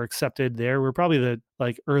we're accepted there. We're probably the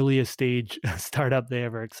like earliest stage startup they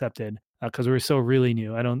ever accepted, because we're so really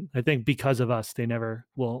new. I think because of us, they never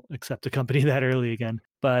will accept a company that early again.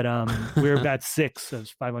 But we're about 6 of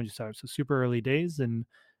 500 startups, so super early days, and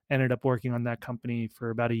ended up working on that company for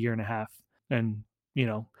about a year and a half. And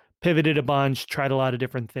pivoted a bunch, tried a lot of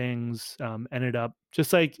different things, ended up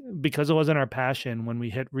just like, because it wasn't our passion, when we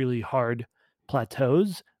hit really hard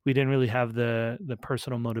plateaus, we didn't really have the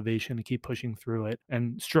personal motivation to keep pushing through it,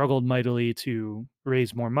 and struggled mightily to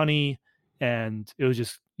raise more money. And it was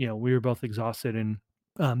just, we were both exhausted. And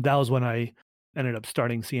that was when I ended up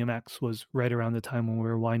starting CMX, was right around the time when we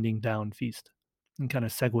were winding down Feast, and kind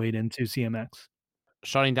of segued into CMX.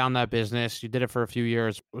 Shutting down that business, you did it for a few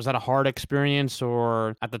years. Was that a hard experience,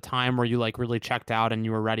 or at the time were you like really checked out and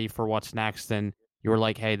you were ready for what's next and you were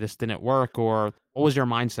like, hey, this didn't work? Or what was your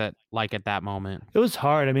mindset like at that moment? It was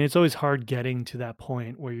hard. I mean, it's always hard getting to that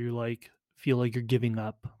point where you like feel like you're giving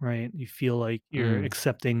up, right? You feel like you're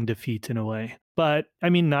accepting defeat in a way. But I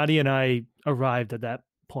mean, Nadia and I arrived at that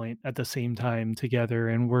point at the same time together,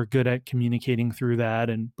 and we're good at communicating through that,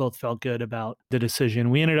 and both felt good about the decision.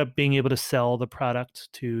 We ended up being able to sell the product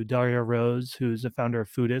to Daria Rose, who's the founder of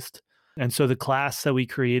Foodist. And so the class that we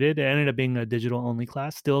created, it ended up being a digital only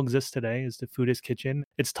class, still exists today, is the Foodist Kitchen.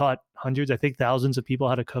 It's taught hundreds, I think thousands of people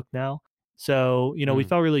how to cook now. So, we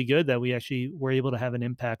felt really good that we actually were able to have an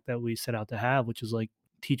impact that we set out to have, which is like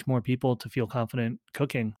teach more people to feel confident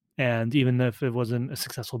cooking. And even if it wasn't a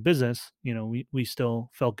successful business, we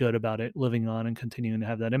still felt good about it living on and continuing to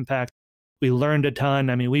have that impact. We learned a ton.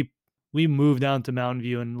 I mean, we moved down to Mountain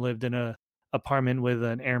View and lived in a apartment with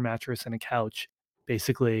an air mattress and a couch,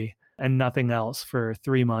 basically, and nothing else for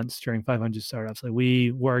 3 months during 500 startups. Like,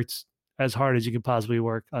 we worked as hard as you could possibly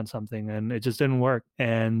work on something, and it just didn't work.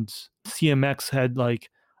 And CMX had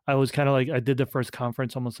I was kind of like, I did the first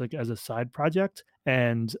conference almost like as a side project,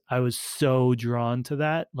 and I was so drawn to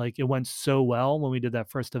that. Like, it went so well when we did that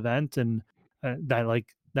first event, and that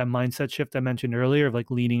mindset shift I mentioned earlier of like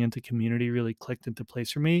leaning into community really clicked into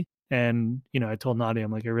place for me. And, I told Nadia,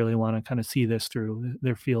 I'm like, I really want to kind of see this through.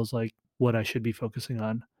 There feels like what I should be focusing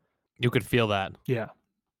on. You could feel that. Yeah.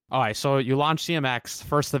 All right. So you launched CMX,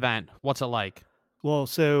 first event. What's it like? Well,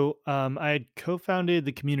 so I had co-founded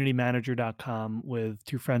the communitymanager.com with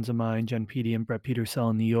 2 friends of mine, Jen Peedy and Brett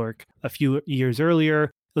Petersell in New York, a few years earlier.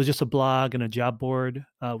 It was just a blog and a job board.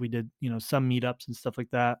 We did, some meetups and stuff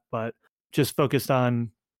like that, but just focused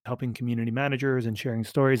on helping community managers and sharing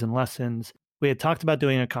stories and lessons. We had talked about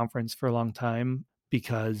doing a conference for a long time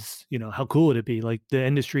because, how cool would it be? Like, the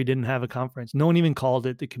industry didn't have a conference. No one even called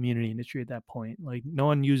it the community industry at that point. Like, no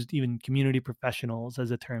one used even community professionals as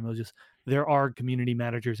a term. It was just, there are community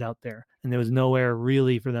managers out there, and there was nowhere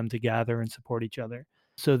really for them to gather and support each other.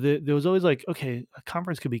 So there was always like, okay, a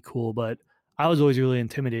conference could be cool, but I was always really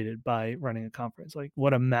intimidated by running a conference. Like,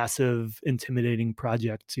 what a massive, intimidating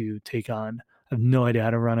project to take on. I have no idea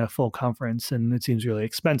how to run a full conference, and it seems really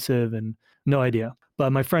expensive, and no idea.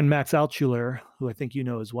 But my friend Max Altschuler, who I think you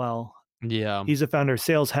know as well, yeah, he's a founder of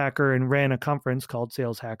Sales Hacker and ran a conference called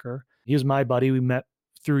Sales Hacker. He was my buddy. We met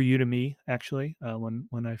through Udemy, actually,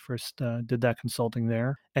 when I first did that consulting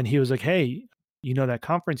there. And he was like, hey, that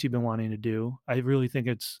conference you've been wanting to do, I really think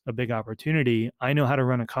it's a big opportunity. I know how to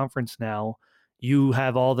run a conference now. You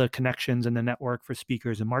have all the connections and the network for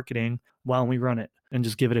speakers and marketing. Why don't we run it and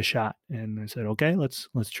just give it a shot? And I said, okay, let's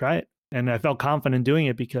try it. And I felt confident doing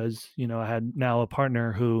it because, I had now a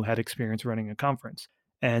partner who had experience running a conference.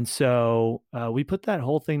 And so we put that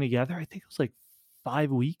whole thing together. I think it was like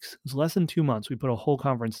 5 weeks. It was less than 2 months. We put a whole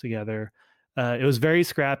conference together. It was very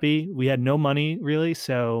scrappy. We had no money really.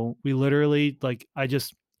 So we literally, I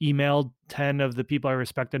just emailed 10 of the people I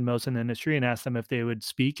respected most in the industry and asked them if they would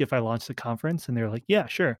speak if I launched the conference. And they were like, yeah,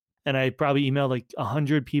 sure. And I probably emailed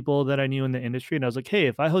 100 people that I knew in the industry. And I was like, hey,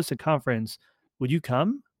 if I host a conference, would you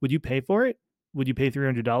come? Would you pay for it? Would you pay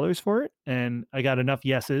 $300 for it? And I got enough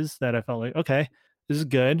yeses that I felt like, okay, this is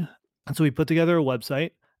good. And so we put together a website.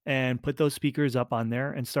 and put those speakers up on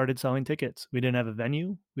there and started selling tickets. We didn't have a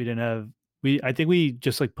venue. I think we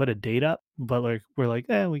just like put a date up, but like we're like,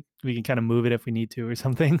 we can kind of move it if we need to or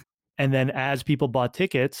something. And then as people bought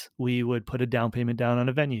tickets, we would put a down payment down on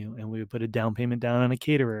a venue, and we would put a down payment down on a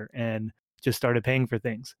caterer, and just started paying for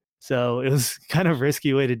things. So it was kind of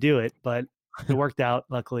risky way to do it, but it worked out.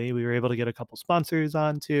 Luckily, we were able to get a couple sponsors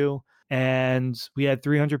on too. And we had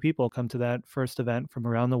 300 people come to that first event from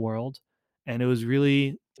around the world. And it was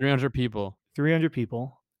really 300 people. 300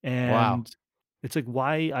 people. And Wow. it's like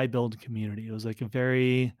why I build community. It was like a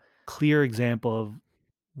very clear example of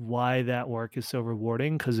why that work is so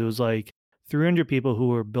rewarding, because it was like 300 people who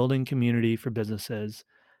were building community for businesses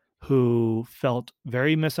who felt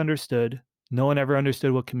very misunderstood. No one ever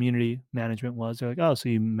understood what community management was. They're like, oh, so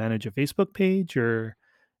you manage a Facebook page, or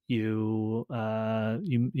you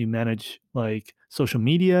manage like social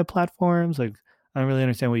media platforms? Like, I don't really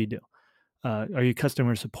understand what you do. Are you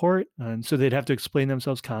customer support? And so they'd have to explain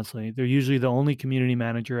themselves constantly. They're usually the only community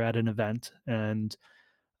manager at an event, and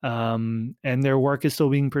their work is still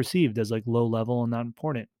being perceived as like low level and not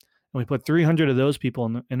important. And we put 300 of those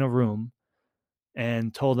people in a room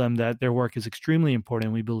and told them that their work is extremely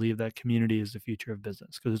important. We believe that community is the future of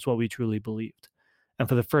business, because it's what we truly believed. And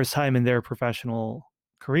for the first time in their professional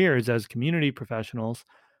careers as community professionals,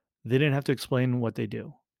 they didn't have to explain what they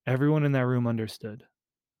do. Everyone in that room understood.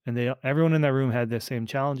 And everyone in that room had the same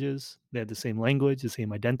challenges. They had the same language, the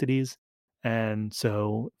same identities. And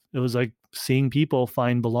so it was like seeing people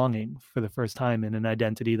find belonging for the first time in an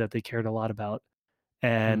identity that they cared a lot about.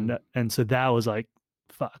 And so that was like,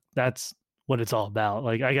 fuck, that's what it's all about.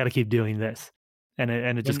 Like, I got to keep doing this. And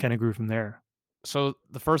it just kind of grew from there. So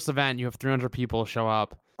the first event, you have 300 people show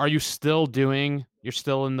up. Are you still you're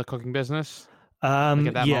still in the cooking business? Like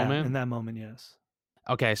at that moment? In that moment, yes.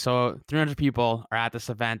 Okay, so 300 people are at this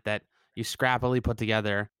event that you scrappily put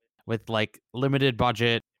together with like limited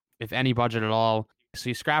budget, if any budget at all. So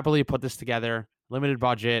you scrappily put this together, limited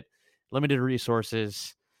budget, limited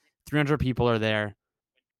resources. 300 people are there.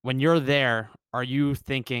 When you're there, are you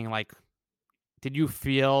thinking like, did you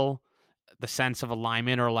feel the sense of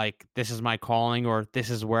alignment, or like, this is my calling, or this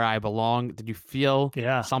is where I belong? Did you feel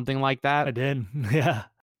something like that? I did. Yeah.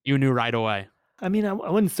 You knew right away. I mean, I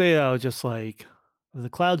wouldn't say I was just like, the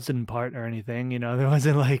clouds didn't part or anything, you know. There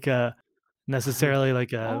wasn't like necessarily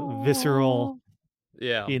like a visceral,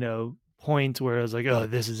 point where I was like, oh,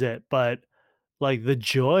 this is it. But like the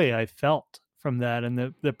joy I felt from that,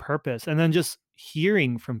 and the purpose, and then just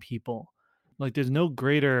hearing from people, like there's no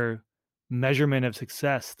greater measurement of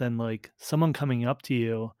success than like someone coming up to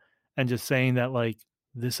you and just saying that like,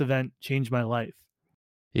 this event changed my life.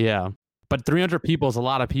 Yeah. But 300 people is a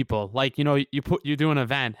lot of people. Like, you do an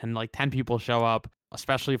event and like 10 people show up,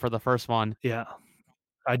 especially for the first one. Yeah.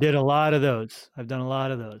 I did a lot of those. I've done a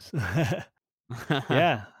lot of those.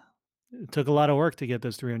 Yeah. It took a lot of work to get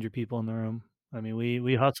those 300 people in the room. I mean,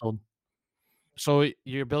 we hustled. So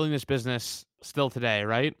you're building this business still today,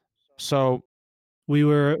 right? So we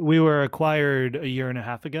were acquired a year and a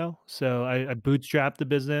half ago. So I bootstrapped the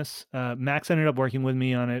business. Max ended up working with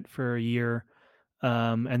me on it for a year,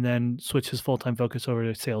 and then switched his full-time focus over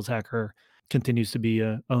to Sales Hacker. Continues to be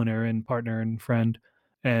a owner and partner and friend,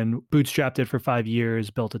 and bootstrapped it for 5 years,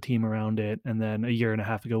 built a team around it. And then a year and a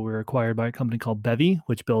half ago, we were acquired by a company called Bevy,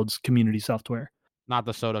 which builds community software. Not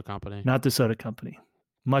the soda company. Not the soda company.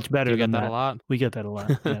 Much better Do you than get that a lot? We get that a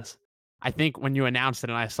lot, yes. I think when you announced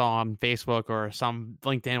it and I saw on Facebook or some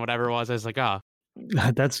LinkedIn, whatever it was, I was like, oh.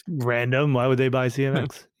 That's random. Why would they buy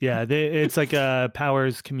CMX? Yeah, it's like a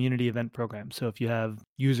Powers community event program. So if you have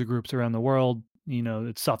user groups around the world,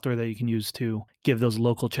 it's software that you can use to give those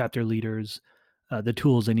local chapter leaders the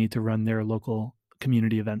tools they need to run their local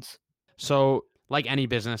community events. So like any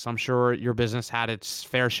business, I'm sure your business had its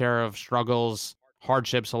fair share of struggles,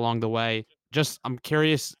 hardships along the way. I'm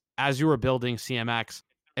curious, as you were building CMX,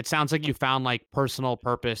 it sounds like you found like personal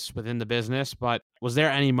purpose within the business, but was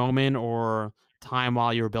there any moment or time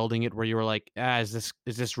while you were building it where you were like, is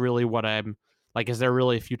this really what I'm like? Is there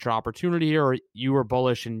really a future opportunity here? Or you were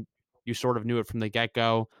bullish and you sort of knew it from the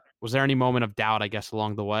get-go? Was there any moment of doubt, I guess,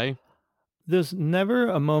 along the way? There's never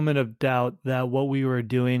a moment of doubt that what we were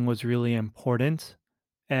doing was really important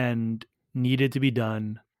and needed to be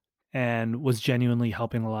done and was genuinely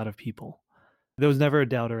helping a lot of people. There was never a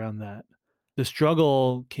doubt around that. The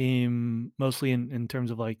struggle came mostly in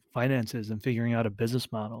terms of like finances and figuring out a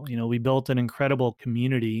business model. We built an incredible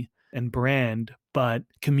community and brand, but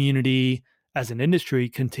community as an industry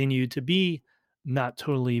continued to be not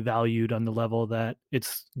totally valued on the level that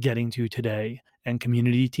it's getting to today. And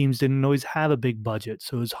community teams didn't always have a big budget.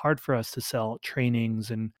 So it was hard for us to sell trainings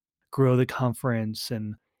and grow the conference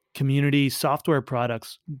and community software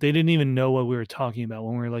products, they didn't even know what we were talking about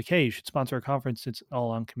when we were like, hey, you should sponsor a conference. It's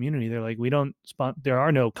all on community. They're like, there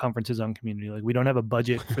are no conferences on community. Like, we don't have a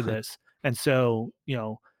budget for this. And so,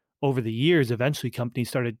 over the years, eventually companies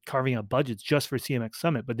started carving out budgets just for CMX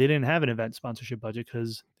Summit, but they didn't have an event sponsorship budget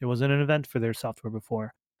because there wasn't an event for their software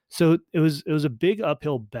before. So it was a big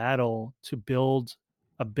uphill battle to build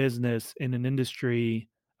a business in an industry,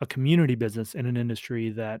 a community business in an industry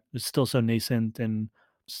that was still so nascent and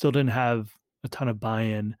still didn't have a ton of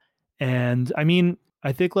buy-in. And I mean,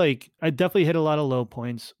 I think like I definitely hit a lot of low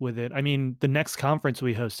points with it. I mean, the next conference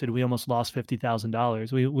we hosted, we almost lost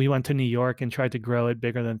 $50,000. We went to New York and tried to grow it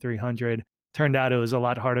bigger than 300. Turned out it was a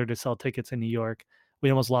lot harder to sell tickets in New York. We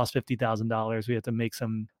almost lost $50,000. We had to make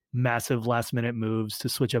some massive last minute moves to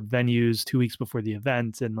switch up venues 2 weeks before the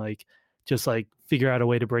event and just figure out a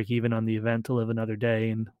way to break even on the event to live another day.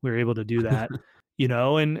 And we were able to do that,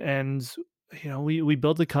 and we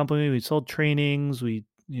built a company, we sold trainings, we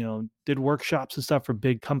did workshops and stuff for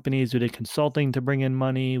big companies. We did consulting to bring in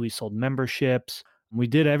money. We sold memberships. We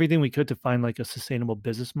did everything we could to find a sustainable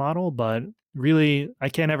business model. But really, I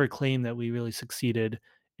can't ever claim that we really succeeded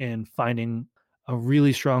in finding a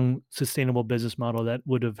really strong, sustainable business model that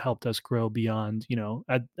would have helped us grow beyond,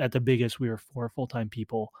 at the biggest, we were 4 full-time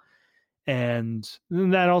people. And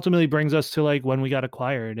that ultimately brings us to when we got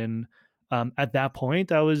acquired. And at that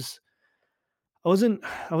point, I wasn't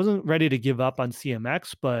ready to give up on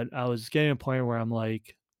CMX, but I was getting to a point where I'm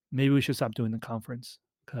like, maybe we should stop doing the conference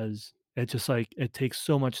because it just it takes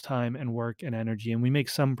so much time and work and energy, and we make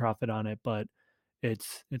some profit on it, but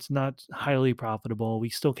it's not highly profitable. We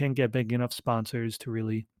still can't get big enough sponsors to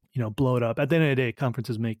really, blow it up. At the end of the day,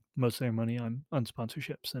 conferences make most of their money on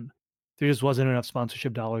sponsorships, and there just wasn't enough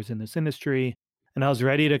sponsorship dollars in this industry. And I was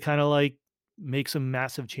ready to kind of make some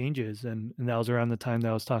massive changes. And that was around the time that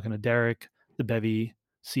I was talking to Derek, the Bevy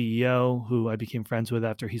CEO, who I became friends with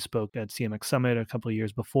after he spoke at CMX Summit a couple of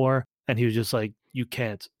years before. And he was just like, you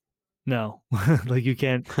can't, no, you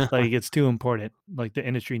can't, it's too important. The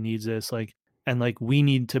industry needs this, and we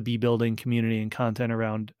need to be building community and content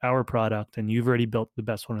around our product. And you've already built the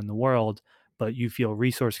best one in the world, but you feel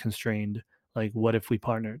resource constrained. What if we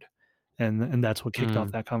partnered? And that's what kicked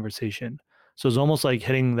off that conversation. So it's almost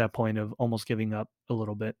hitting that point of almost giving up a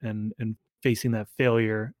little bit and facing that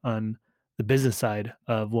failure on the business side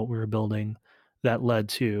of what we were building that led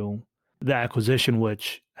to the acquisition,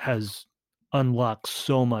 which has unlocked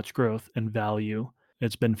so much growth and value.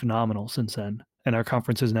 It's been phenomenal since then. And our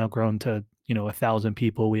conference has now grown to, 1,000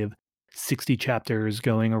 people. We have 60 chapters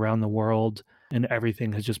going around the world, and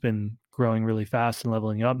everything has just been growing really fast and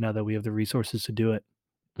leveling up now that we have the resources to do it.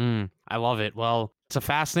 I love it. Well, it's a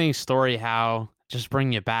fascinating story how, just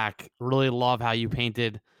bringing it back, really love how you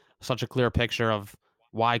painted such a clear picture of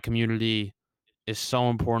why community is so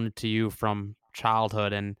important to you from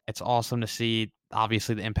childhood. And it's awesome to see,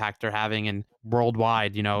 obviously, the impact they're having and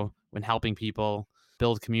worldwide, when helping people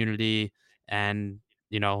build community and,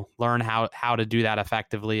 learn how to do that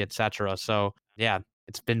effectively, etc. So yeah,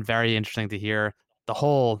 it's been very interesting to hear the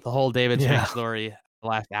whole David Spinks story the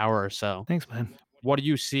last hour or so. Thanks, man. What do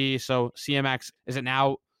you see? So CMX, is it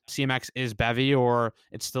now CMX is Bevy, or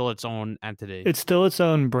it's still its own entity? It's still its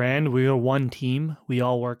own brand. We are one team. We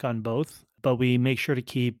all work on both, but we make sure to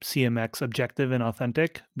keep CMX objective and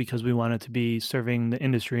authentic because we want it to be serving the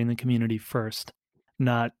industry and the community first,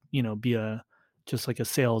 not, be just a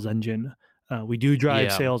sales engine. We do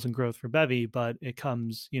drive sales and growth for Bevy, but it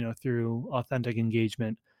comes, through authentic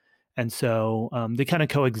engagement. And so they kind of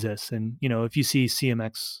coexist. And, if you see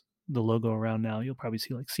CMX, the logo around now, you'll probably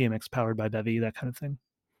see CMX powered by Bevy, that kind of thing.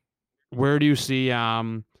 Where do you see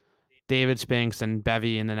David Spinks and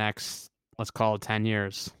Bevy in the next, let's call it 10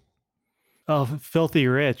 years? Oh, filthy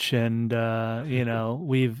rich. And,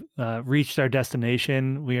 we've reached our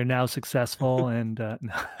destination. We are now successful. And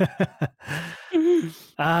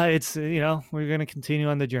it's, we're going to continue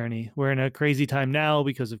on the journey. We're in a crazy time now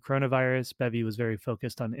because of coronavirus. Bevy was very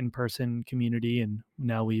focused on in-person community, and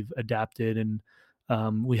now we've adapted, and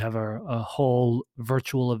we have a whole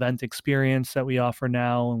virtual event experience that we offer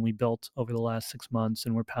now, and we built over the last 6 months,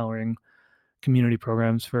 and we're powering community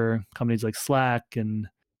programs for companies like Slack and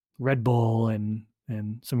Red Bull and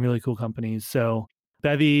some really cool companies. So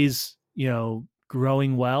Bevy's,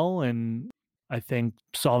 growing well, and I think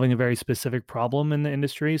solving a very specific problem in the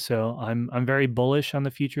industry. So I'm very bullish on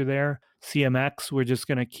the future there. CMX, we're just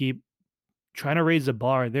going to keep trying to raise the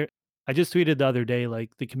bar there. I just tweeted the other day,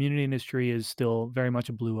 the community industry is still very much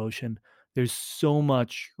a blue ocean. There's so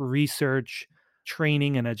much research,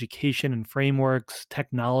 training and education and frameworks,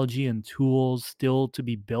 technology and tools still to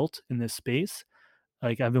be built in this space.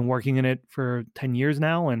 Like I've been working in it for 10 years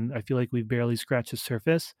now, and I feel like we've barely scratched the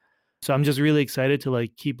surface. So I'm just really excited to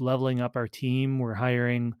like keep leveling up our team. We're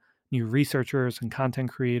hiring new researchers and content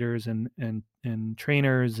creators and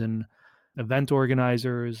trainers and event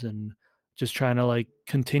organizers, and just trying to like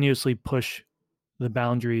continuously push the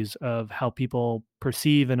boundaries of how people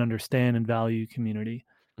perceive and understand and value community.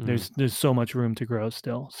 There's so much room to grow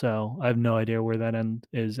still. So I have no idea where that end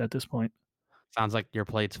is at this point. Sounds like your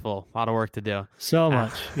plate's full. A lot of work to do. So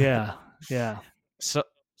much. Yeah.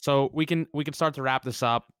 So we can start to wrap this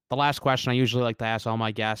up. The last question I usually like to ask all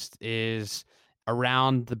my guests is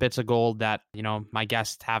around the bits of gold that, you know, my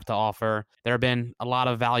guests have to offer. There have been a lot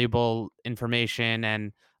of valuable information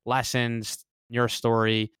and lessons in your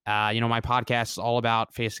story. You know, my podcast is all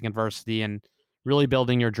about facing adversity and really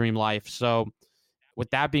building your dream life. So with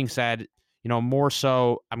that being said, you know, more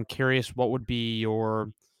so, I'm curious, what would be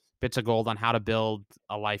your bits of gold on how to build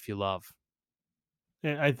a life you love?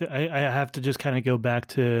 I have to just kind of go back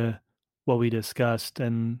to what we discussed,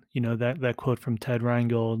 and you know that quote from Ted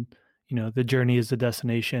Reingold. You know, the journey is the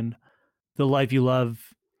destination. The life you love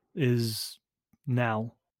is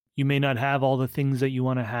now. You may not have all the things that you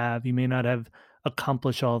want to have. You may not have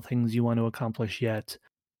accomplished all the things you want to accomplish yet,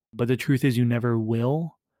 but the truth is you never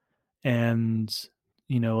will. And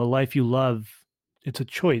you know, a life you love, it's a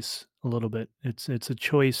choice a little bit. It's a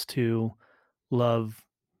choice to love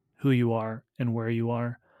who you are and where you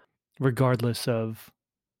are, regardless of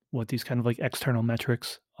what these kind of like external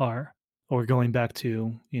metrics are. Or going back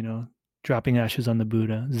to, you know, dropping ashes on the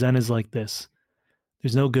Buddha. Zen is like this.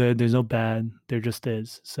 There's no good, there's no bad, there just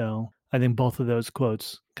is. So I think both of those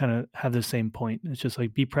quotes kind of have the same point. It's just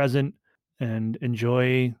like be present and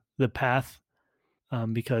enjoy the path,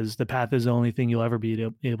 because the path is the only thing you'll ever be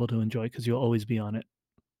able to enjoy, because you'll always be on it.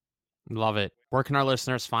 Love it. Where can our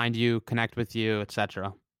listeners find you, connect with you,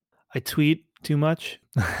 etc.? I tweet too much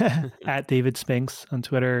at David Spinks on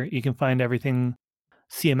Twitter. You can find everything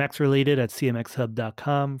CMX related at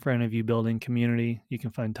cmxhub.com. For any of you building community, you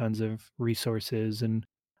can find tons of resources and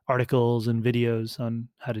articles and videos on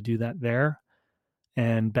how to do that there.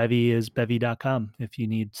 And Bevy is bevy.com if you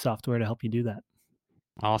need software to help you do that.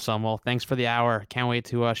 Awesome. Well, thanks for the hour. Can't wait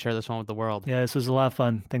to share this one with the world. Yeah, this was a lot of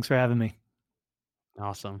fun. Thanks for having me.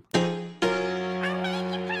 Awesome.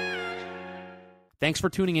 Thanks for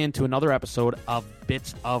tuning in to another episode of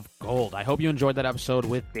Bits of Gold. I hope you enjoyed that episode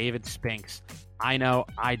with David Spinks. I know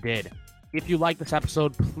I did. If you like this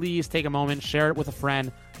episode, please take a moment, share it with a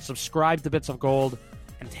friend, subscribe to Bits of Gold,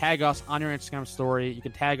 and tag us on your Instagram story. You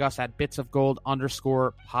can tag us at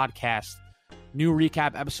bitsofgold_podcast. New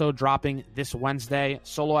recap episode dropping this Wednesday.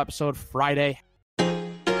 Solo episode Friday. I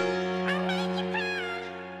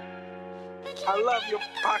love your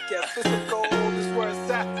podcast. Bits of Gold is where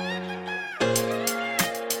it's at.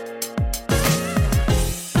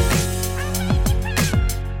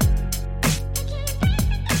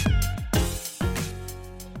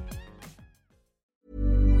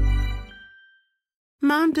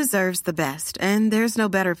 Mom deserves the best, and there's no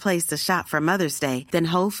better place to shop for Mother's Day than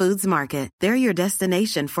Whole Foods Market. They're your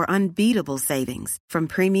destination for unbeatable savings, from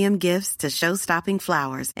premium gifts to show-stopping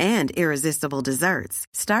flowers and irresistible desserts.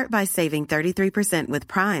 Start by saving 33% with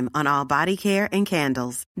Prime on all body care and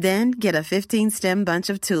candles. Then get a 15-stem bunch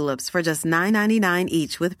of tulips for just $9.99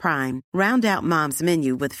 each with Prime. Round out Mom's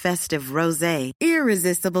menu with festive rosé,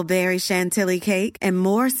 irresistible berry chantilly cake, and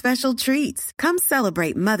more special treats. Come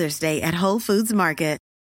celebrate Mother's Day at Whole Foods Market.